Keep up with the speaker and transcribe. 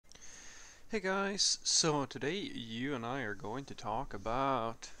Hey guys, so today you and I are going to talk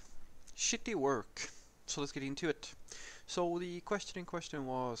about shitty work. So let's get into it. So the question in question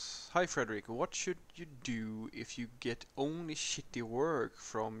was, hi Frederick, what should you do if you get only shitty work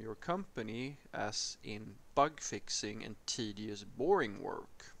from your company, as in bug fixing and tedious boring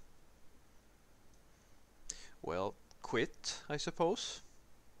work? Well, quit, I suppose.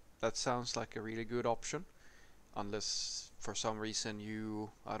 That sounds like a really good option. Unless for some reason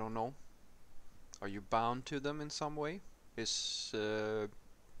I don't know, are you bound to them in some way? Is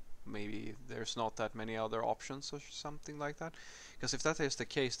maybe there's not that many other options or something like that? Because if that is the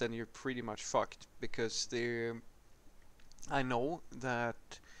case, then you're pretty much fucked. Because I know that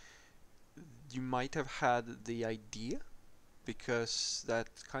you might have had the idea, because that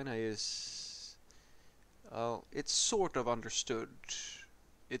kind of is, it's sort of understood.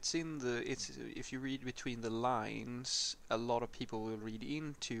 It's if you read between the lines, a lot of people will read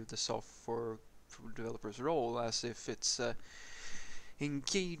into the software developer's role as if it's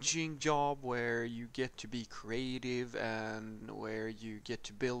engaging job where you get to be creative and where you get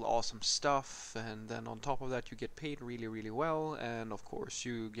to build awesome stuff, and then on top of that you get paid really really well, and of course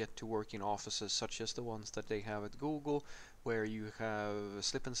you get to work in offices such as the ones that they have at Google, where you have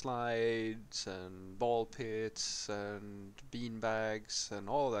slip and slides and ball pits and bean bags and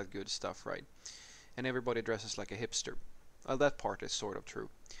all that good stuff, right? And everybody dresses like a hipster. Well, that part is sort of true,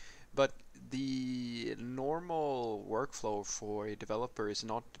 but the normal workflow for a developer is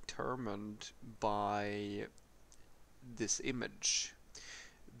not determined by this image.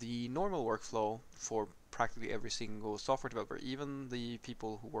 The normal workflow for practically every single software developer, even the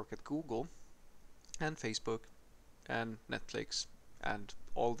people who work at Google and Facebook and Netflix and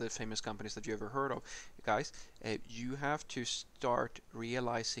all the famous companies that you ever heard of, guys, you have to start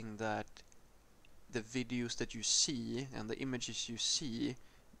realizing that the videos that you see and the images you see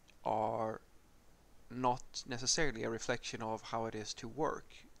are not necessarily a reflection of how it is to work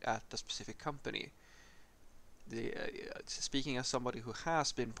at a specific company. Speaking as somebody who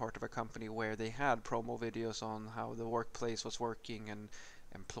has been part of a company where they had promo videos on how the workplace was working and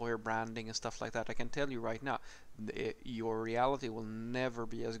employer branding and stuff like that, I can tell you right now, your reality will never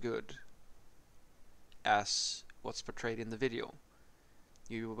be as good as what's portrayed in the video.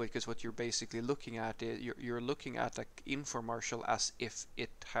 Because what you're basically looking at is you're looking at an infomercial as if it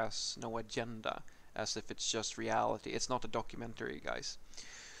has no agenda, as if it's just reality. It's not a documentary, guys.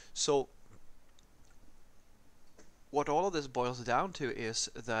 So what all of this boils down to is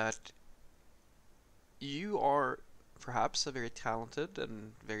that you are perhaps a very talented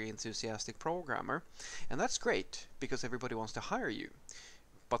and very enthusiastic programmer, and that's great because everybody wants to hire you.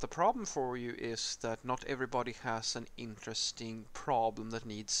 But the problem for you is that not everybody has an interesting problem that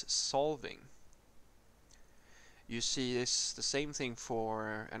needs solving. You see, it's the same thing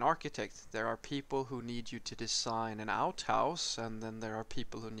for an architect. There are people who need you to design an outhouse, and then there are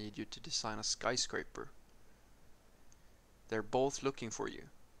people who need you to design a skyscraper. They're both looking for you.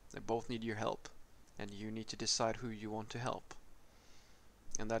 They both need your help, and you need to decide who you want to help.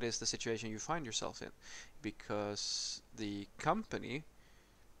 And that is the situation you find yourself in, because the company,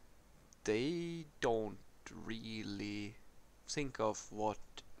 they don't really think of what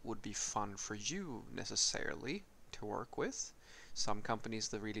would be fun for you necessarily to work with. Some companies,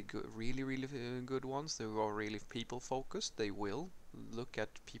 the really good, really good ones, they are really people focused. They will look at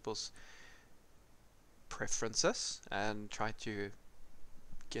people's preferences and try to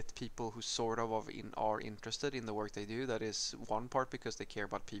get people who sort of are interested in the work they do. That is one part because they care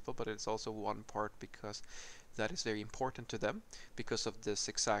about people, but it's also one part because that is very important to them because of this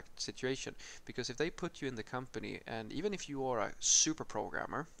exact situation. Because if they put you in the company, and even if you are a super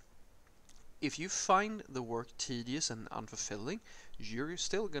programmer, if you find the work tedious and unfulfilling, you're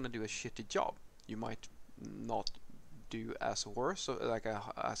still gonna do a shitty job. You might not do as worse, like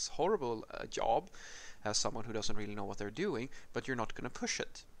as horrible a job as someone who doesn't really know what they're doing, but you're not gonna push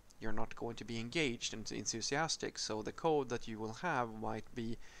it. You're not going to be engaged and enthusiastic, so the code that you will have might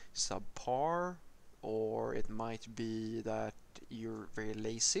be subpar, or it might be that you're very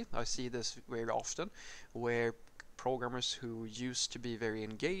lazy. I see this very often, where programmers who used to be very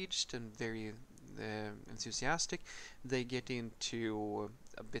engaged and very enthusiastic, they get into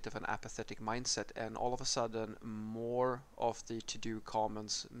a bit of an apathetic mindset, and all of a sudden more of the to-do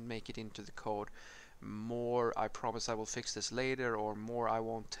comments make it into the code. More I promise I will fix this later, or more I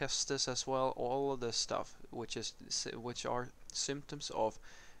won't test this as well. All of this stuff, which are symptoms of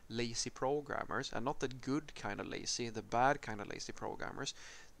lazy programmers, and not the good kind of lazy, the bad kind of lazy programmers.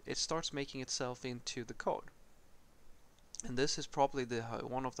 It starts making itself into the code. And this is probably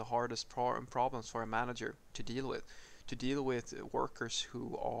one of the hardest problems for a manager to deal with workers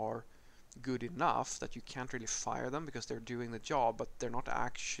who are good enough that you can't really fire them because they're doing the job, but they're not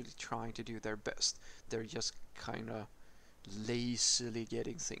actually trying to do their best. They're just kind of lazily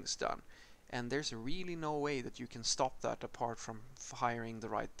getting things done. And there's really no way that you can stop that apart from hiring the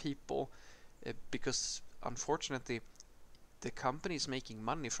right people, because unfortunately the company is making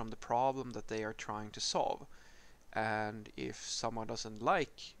money from the problem that they are trying to solve. And if someone doesn't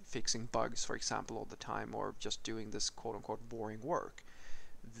like fixing bugs, for example, all the time, or just doing this quote unquote boring work,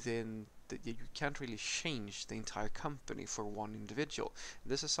 then you can't really change the entire company for one individual.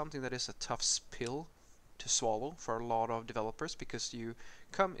 This is something that is a tough pill to swallow for a lot of developers, because you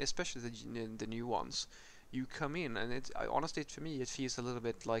come, especially the new ones, you come in and honestly, for me, it feels a little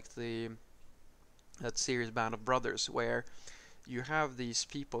bit like that series Band of Brothers, where you have these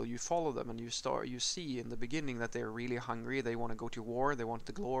people, you follow them, and you see in the beginning that they're really hungry, they want to go to war, they want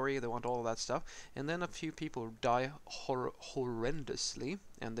the glory, they want all of that stuff, and then a few people die horrendously,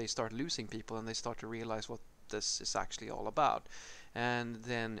 and they start losing people, and they start to realize what this is actually all about. And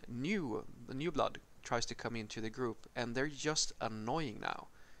then the new blood tries to come into the group, and they're just annoying now.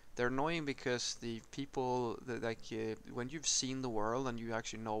 They're annoying because the people that, when you've seen the world and you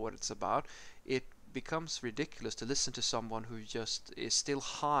actually know what it's about, it becomes ridiculous to listen to someone who just is still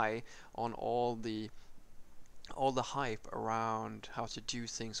high on all the hype around how to do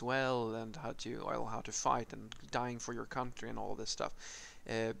things well, and how to fight and dying for your country and all this stuff.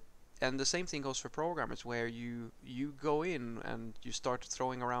 And the same thing goes for programmers, where you go in and you start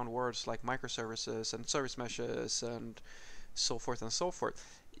throwing around words like microservices and service meshes and so forth and so forth.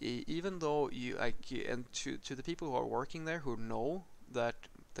 Even though and to the people who are working there, who know that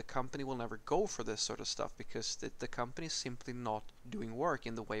the company will never go for this sort of stuff because the company is simply not doing work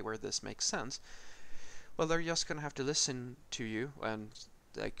in the way where this makes sense, well, they're just going to have to listen to you, and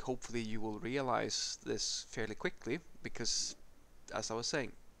hopefully you will realize this fairly quickly, because as I was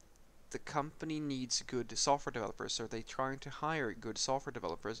saying, the company needs good software developers, so they're trying to hire good software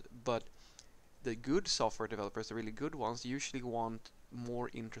developers, but the good software developers, the really good ones, usually want more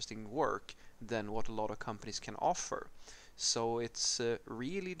interesting work than what a lot of companies can offer. So it's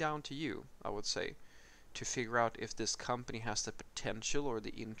really down to you, I would say, to figure out if this company has the potential or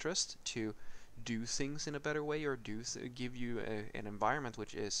the interest to do things in a better way, or give you an environment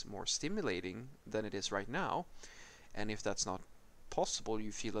which is more stimulating than it is right now. And if that's not possible,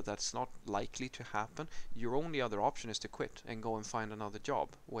 you feel that that's not likely to happen, your only other option is to quit and go and find another job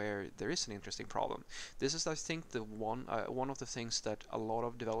where there is an interesting problem. This is, I think, the one of the things that a lot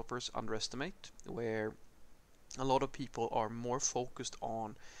of developers underestimate, where a lot of people are more focused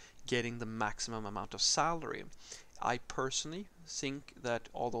on getting the maximum amount of salary. I personally think that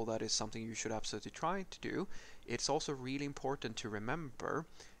although that is something you should absolutely try to do, it's also really important to remember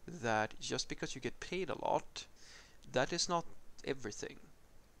that just because you get paid a lot, that is not everything.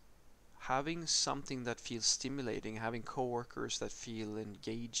 Having something that feels stimulating, having coworkers that feel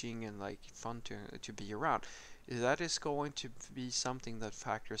engaging and like fun to be around, that is going to be something that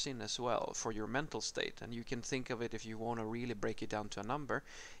factors in as well for your mental state. And you can think of it, if you want to really break it down to a number,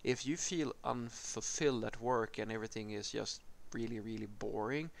 if you feel unfulfilled at work and everything is just really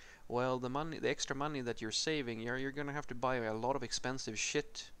boring, well, the extra money that you're saving, you're going to have to buy a lot of expensive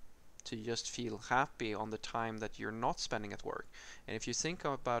shit to just feel happy on the time that you're not spending at work. And if you think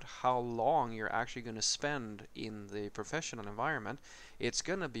about how long you're actually going to spend in the professional environment, it's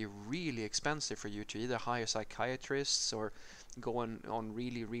going to be really expensive for you to either hire psychiatrists or go on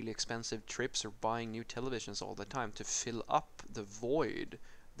really expensive trips or buying new televisions all the time to fill up the void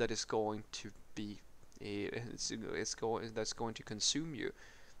that is going to be that's going to consume you.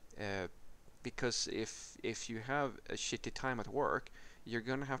 Because if you have a shitty time at work, you're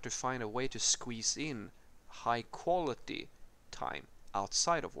going to have to find a way to squeeze in high quality time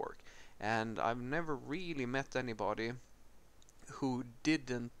outside of work. And I've never really met anybody who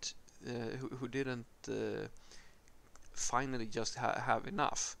didn't finally just have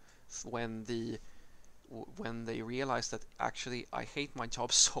enough when they realize that actually I hate my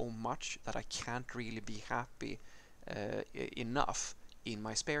job so much that I can't really be happy enough in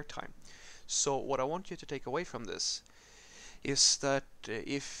my spare time. So what I want you to take away from this is that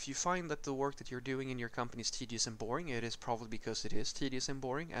if you find that the work that you're doing in your company is tedious and boring, it is probably because it is tedious and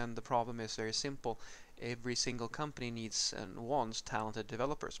boring, and the problem is very simple. Every single company needs and wants talented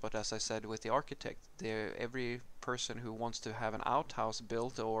developers, but as I said with the architect, every person who wants to have an outhouse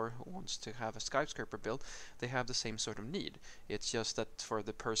built or wants to have a skyscraper built, they have the same sort of need. It's just that for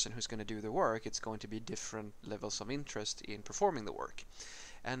the person who's going to do the work, it's going to be different levels of interest in performing the work.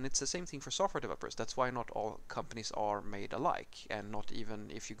 And it's the same thing for software developers. That's why not all companies are made alike, and not even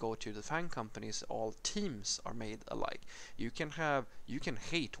if you go to the FAANG companies, all teams are made alike. You can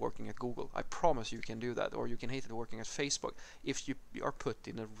hate working at Google. I promise you can do that, or you can hate working at Facebook if you are put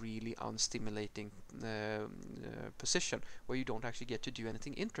in a really unstimulating position where you don't actually get to do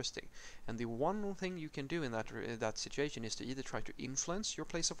anything interesting. And the one thing you can do in that situation is to either try to influence your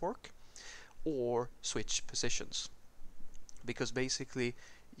place of work or switch positions, because basically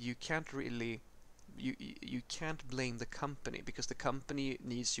you can't really you can't blame the company, because the company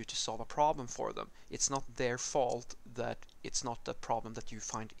needs you to solve a problem for them. It's not their fault that it's not a problem that you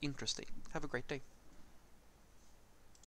find interesting. Have a great day.